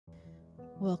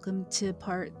Welcome to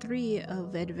part 3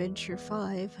 of Adventure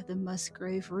 5, The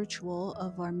Musgrave Ritual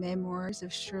of our Memoirs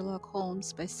of Sherlock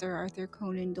Holmes by Sir Arthur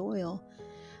Conan Doyle.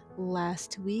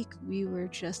 Last week, we were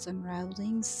just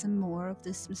unraveling some more of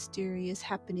this mysterious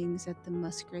happenings at the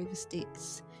Musgrave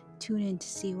Estates. Tune in to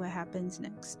see what happens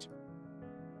next.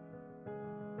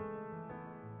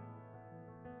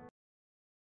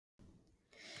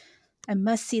 I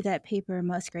must see that paper,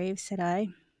 Musgrave, said I,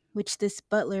 which this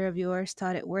butler of yours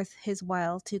thought it worth his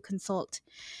while to consult,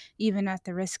 even at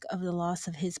the risk of the loss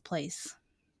of his place.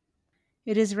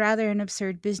 It is rather an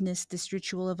absurd business, this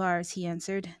ritual of ours, he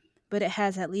answered, but it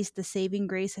has at least the saving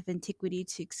grace of antiquity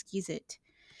to excuse it.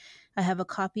 I have a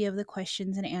copy of the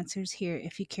questions and answers here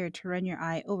if you care to run your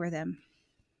eye over them.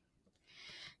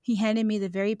 He handed me the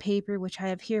very paper which I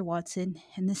have here, Watson,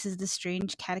 and this is the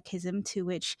strange catechism to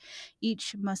which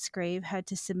each Musgrave had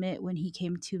to submit when he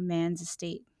came to man's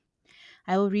estate.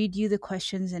 I will read you the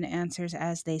questions and answers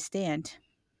as they stand.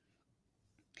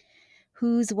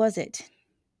 Whose was it?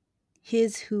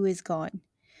 His who is gone.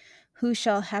 Who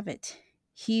shall have it?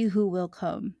 He who will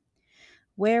come.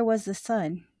 Where was the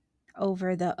sun?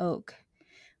 Over the oak.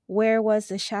 Where was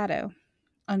the shadow?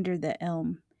 Under the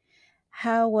elm.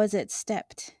 How was it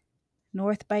stepped?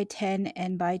 North by 10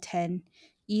 and by 10,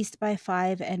 east by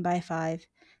 5 and by 5,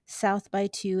 south by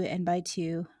 2 and by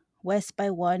 2, west by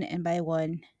 1 and by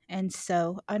 1, and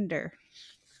so under.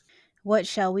 What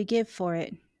shall we give for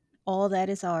it? All that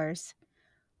is ours.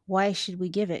 Why should we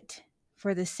give it?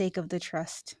 For the sake of the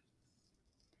trust.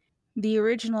 The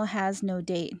original has no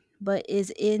date, but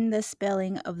is in the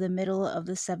spelling of the middle of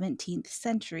the 17th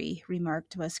century,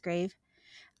 remarked Musgrave.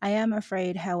 I am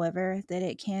afraid, however, that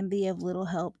it can be of little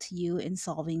help to you in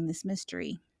solving this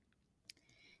mystery.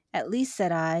 At least,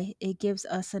 said I, it gives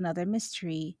us another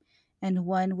mystery, and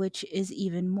one which is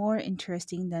even more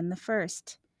interesting than the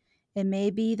first. It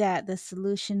may be that the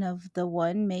solution of the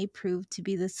one may prove to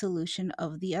be the solution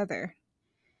of the other.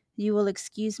 You will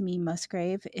excuse me,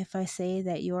 Musgrave, if I say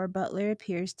that your butler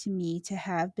appears to me to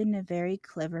have been a very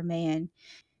clever man,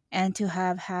 and to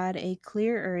have had a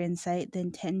clearer insight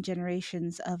than 10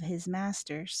 generations of his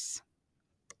masters.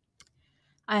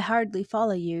 I hardly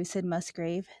follow you, said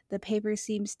Musgrave. The paper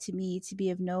seems to me to be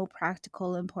of no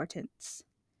practical importance.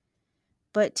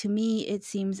 But to me it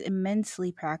seems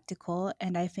immensely practical,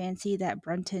 and I fancy that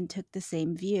Brunton took the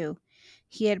same view.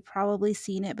 He had probably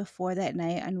seen it before that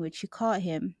night on which you caught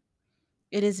him.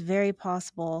 It is very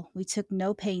possible. We took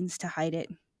no pains to hide it.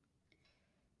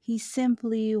 He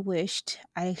simply wished,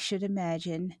 I should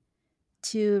imagine,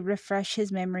 to refresh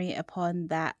his memory upon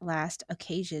that last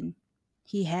occasion.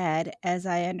 He had, as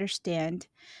I understand,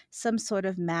 some sort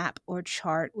of map or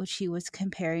chart which he was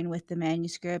comparing with the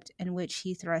manuscript and which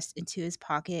he thrust into his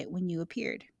pocket when you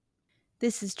appeared.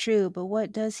 This is true, but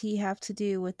what does he have to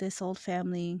do with this old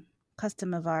family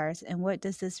custom of ours, and what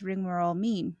does this rigmarole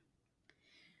mean?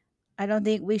 I don't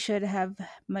think we should have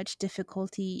much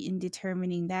difficulty in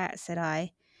determining that, said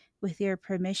I. With your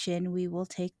permission, we will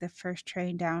take the first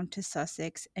train down to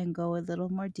Sussex and go a little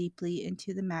more deeply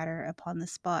into the matter upon the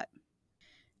spot.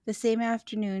 The same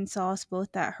afternoon saw us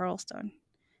both at Hurlstone.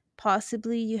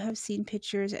 Possibly you have seen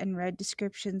pictures and read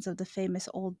descriptions of the famous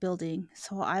old building,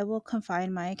 so I will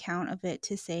confine my account of it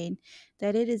to saying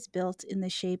that it is built in the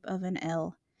shape of an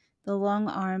L, the long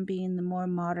arm being the more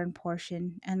modern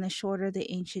portion, and the shorter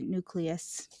the ancient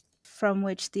nucleus, from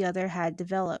which the other had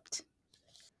developed.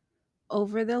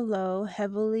 Over the low,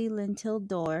 heavily linteled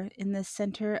door in the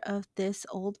center of this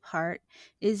old part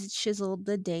is chiseled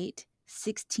the date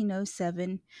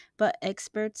 1607, but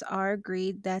experts are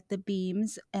agreed that the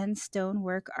beams and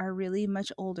stonework are really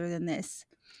much older than this.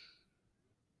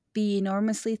 The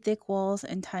enormously thick walls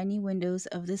and tiny windows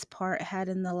of this part had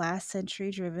in the last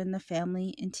century driven the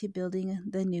family into building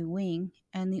the new wing,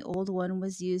 and the old one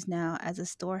was used now as a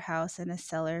storehouse and a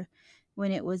cellar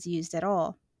when it was used at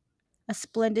all. A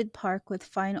splendid park with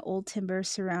fine old timber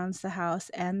surrounds the house,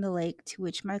 and the lake to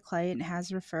which my client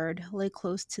has referred lay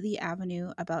close to the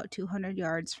avenue about 200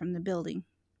 yards from the building.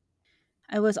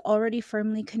 I was already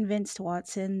firmly convinced,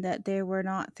 Watson, that there were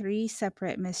not 3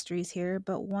 separate mysteries here,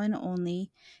 but one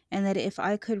only, and that if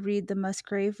I could read the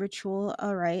Musgrave Ritual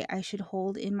aright, I should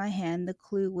hold in my hand the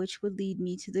clue which would lead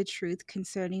me to the truth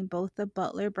concerning both the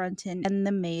butler Brunton and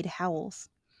the maid Howells.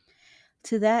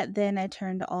 To that, then, I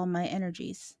turned all my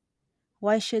energies.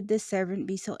 Why should this servant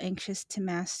be so anxious to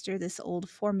master this old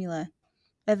formula?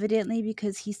 Evidently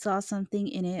because he saw something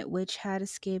in it which had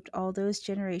escaped all those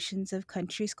generations of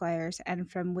country squires, and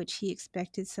from which he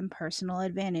expected some personal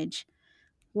advantage.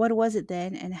 What was it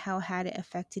then, and how had it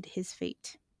affected his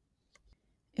fate?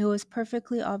 It was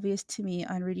perfectly obvious to me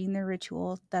on reading the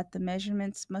ritual that the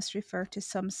measurements must refer to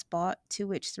some spot to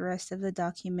which the rest of the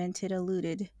document had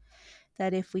alluded,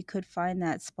 that if we could find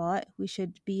that spot, we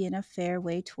should be in a fair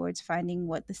way towards finding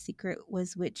what the secret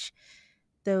was which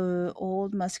the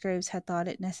old Musgraves had thought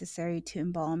it necessary to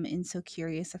embalm in so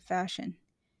curious a fashion.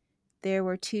 There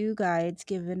were two guides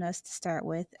given us to start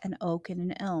with, an oak and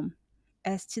an elm.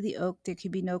 As to the oak, there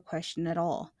could be no question at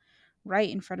all. Right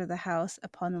in front of the house,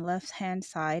 upon the left-hand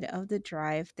side of the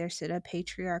drive, there stood a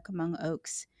patriarch among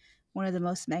oaks, one of the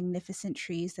most magnificent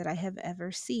trees that I have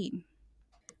ever seen.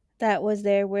 That was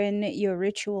there when your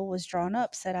ritual was drawn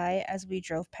up, said I, as we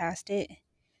drove past it.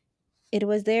 It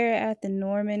was there at the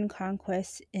Norman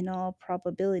conquest in all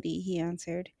probability, he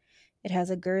answered. It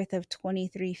has a girth of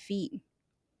 23 feet.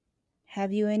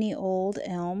 Have you any old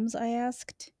elms? I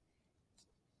asked.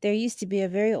 There used to be a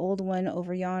very old one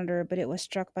over yonder, but it was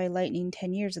struck by lightning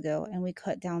 10 years ago, and we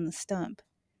cut down the stump.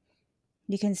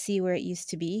 You can see where it used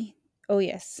to be? Oh,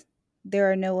 yes.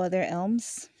 There are no other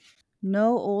elms?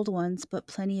 No old ones, but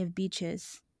plenty of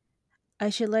beeches.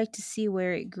 I should like to see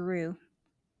where it grew.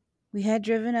 We had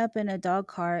driven up in a dog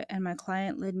cart, and my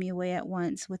client led me away at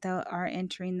once, without our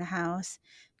entering the house,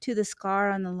 to the scar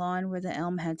on the lawn where the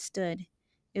elm had stood.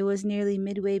 It was nearly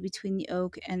midway between the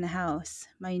oak and the house.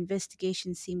 My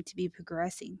investigation seemed to be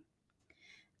progressing.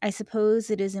 I suppose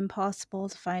it is impossible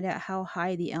to find out how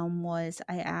high the elm was,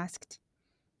 I asked.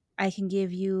 I can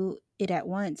give you it at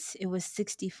once. It was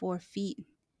 64 feet.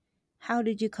 How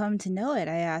did you come to know it?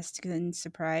 I asked in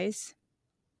surprise.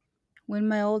 When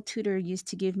my old tutor used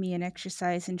to give me an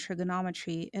exercise in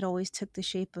trigonometry, it always took the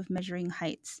shape of measuring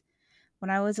heights. When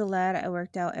I was a lad, I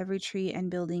worked out every tree and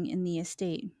building in the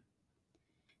estate.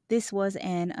 This was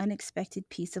an unexpected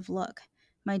piece of luck.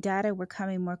 My data were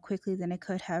coming more quickly than I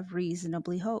could have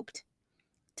reasonably hoped.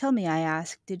 Tell me, I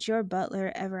asked, did your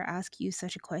butler ever ask you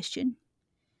such a question?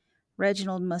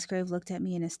 Reginald Musgrave looked at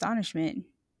me in astonishment.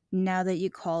 Now that you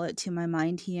call it to my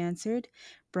mind, he answered,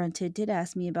 Brunted did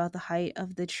ask me about the height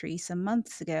of the tree some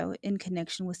months ago in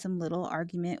connection with some little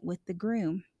argument with the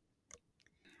groom.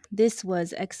 This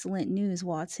was excellent news,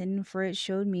 Watson, for it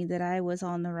showed me that I was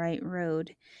on the right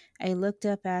road. I looked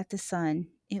up at the sun.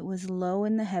 It was low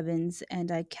in the heavens, and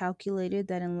I calculated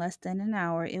that in less than an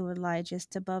hour it would lie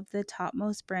just above the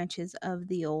topmost branches of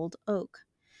the old oak.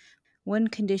 One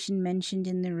condition mentioned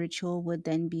in the ritual would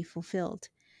then be fulfilled,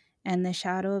 and the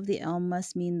shadow of the elm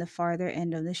must mean the farther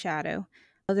end of the shadow,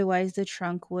 otherwise the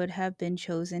trunk would have been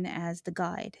chosen as the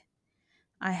guide.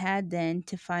 I had then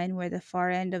to find where the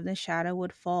far end of the shadow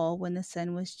would fall when the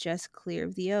sun was just clear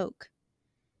of the oak.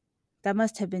 That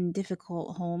must have been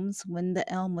difficult, Holmes, when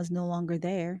the elm was no longer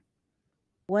there.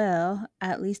 Well,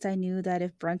 at least I knew that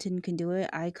if Brunton could do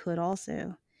it, I could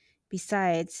also.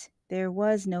 Besides, there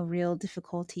was no real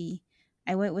difficulty.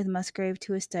 I went with Musgrave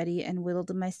to a study and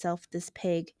whittled myself this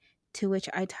peg, to which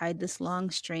I tied this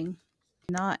long string,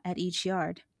 knot at each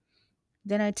yard.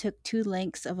 Then I took 2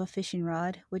 lengths of a fishing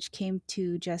rod, which came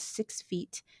to just 6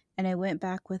 feet, and I went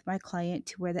back with my client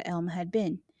to where the elm had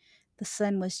been. The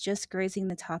sun was just grazing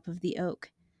the top of the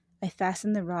oak. I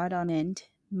fastened the rod on end,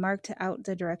 marked out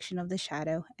the direction of the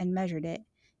shadow, and measured it.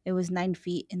 It was 9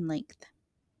 feet in length.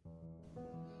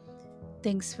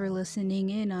 Thanks for listening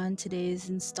in on today's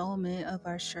installment of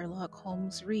our Sherlock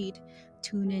Holmes read.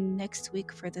 Tune in next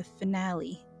week for the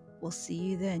finale. We'll see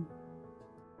you then.